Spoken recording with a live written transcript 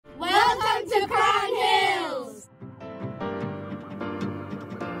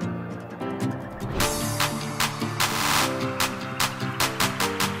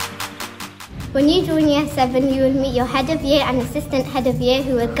When you join Year 7, you will meet your head of year and assistant head of year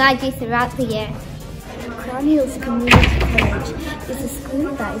who will guide you throughout the year. Crown Hills Community College is a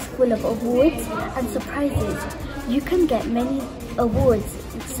school that is full of awards and surprises. You can get many awards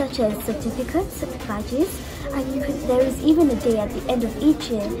such as certificates, badges, and there is even a day at the end of each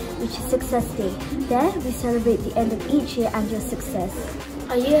year which is Success Day. There we celebrate the end of each year and your success.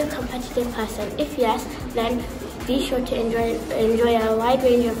 Are you a competitive person? If yes, then be sure to enjoy a wide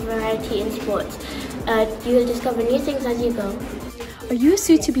range of variety in sports. You will discover new things as you go. Are you a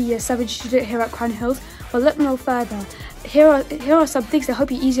soon-to-be Year 7 student here at Crown Hills? Well, look no further. Here are some things that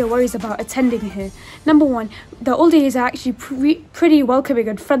help you ease your worries about attending here. Number 1, the older years are actually pretty welcoming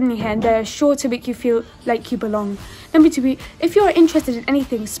and friendly here, and they're sure to make you feel like you belong. Number 2, if you're interested in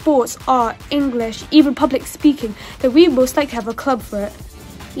anything, sports, art, English, even public speaking, then we most likely have a club for it.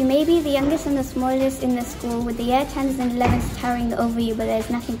 You may be the youngest and the smallest in the school, with the Year 10s and 11s towering over you, but there's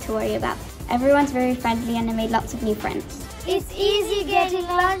nothing to worry about. Everyone's very friendly and I made lots of new friends. It's easy getting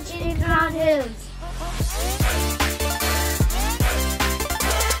lunch in Crown Hills.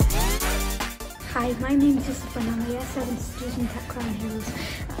 Hi, my name is Yusuf and I'm a Year 7 student at Crown Hills.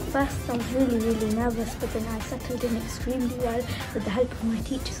 At first I was really nervous, but then I settled in extremely well with the help of my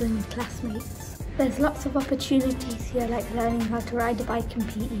teachers and classmates. There's lots of opportunities here, like learning how to ride a bike in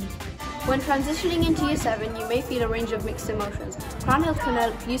PE. When transitioning into Year 7, you may feel a range of mixed emotions. Crown Hills can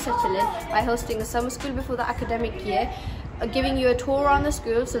help you settle in by hosting a summer school before the academic year, giving you a tour around the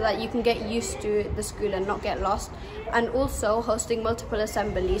school so that you can get used to the school and not get lost, and also hosting multiple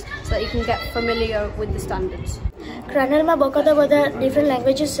assemblies so that you can get familiar with the standards. Crown Hills में बहुत different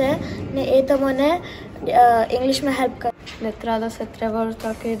languages है, ने ये तो मने English में help कर. Не трябва да се тревожите,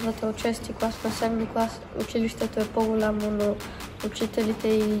 ако идвате от 6-ти клас на 7-ми клас. Училището е по-голямо, но учителите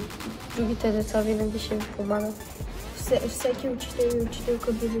и другите деца винаги ще ви помагат. Всеки учител и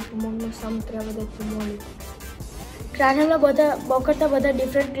учителка би ви помогнал, само трябва да помолите. Crown Hills में बहुत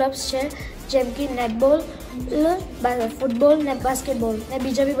different clubs है, જેમ કે netball, football ને basketball ને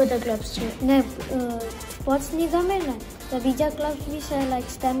બીજા भी બધા clubs છે. ને સ્પોર્ટ્સ ની ગમે ને તો બીજા ક્લબ બી છે, like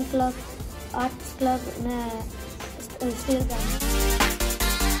STEM club, arts club ને સ્ટીલ ક્લબ.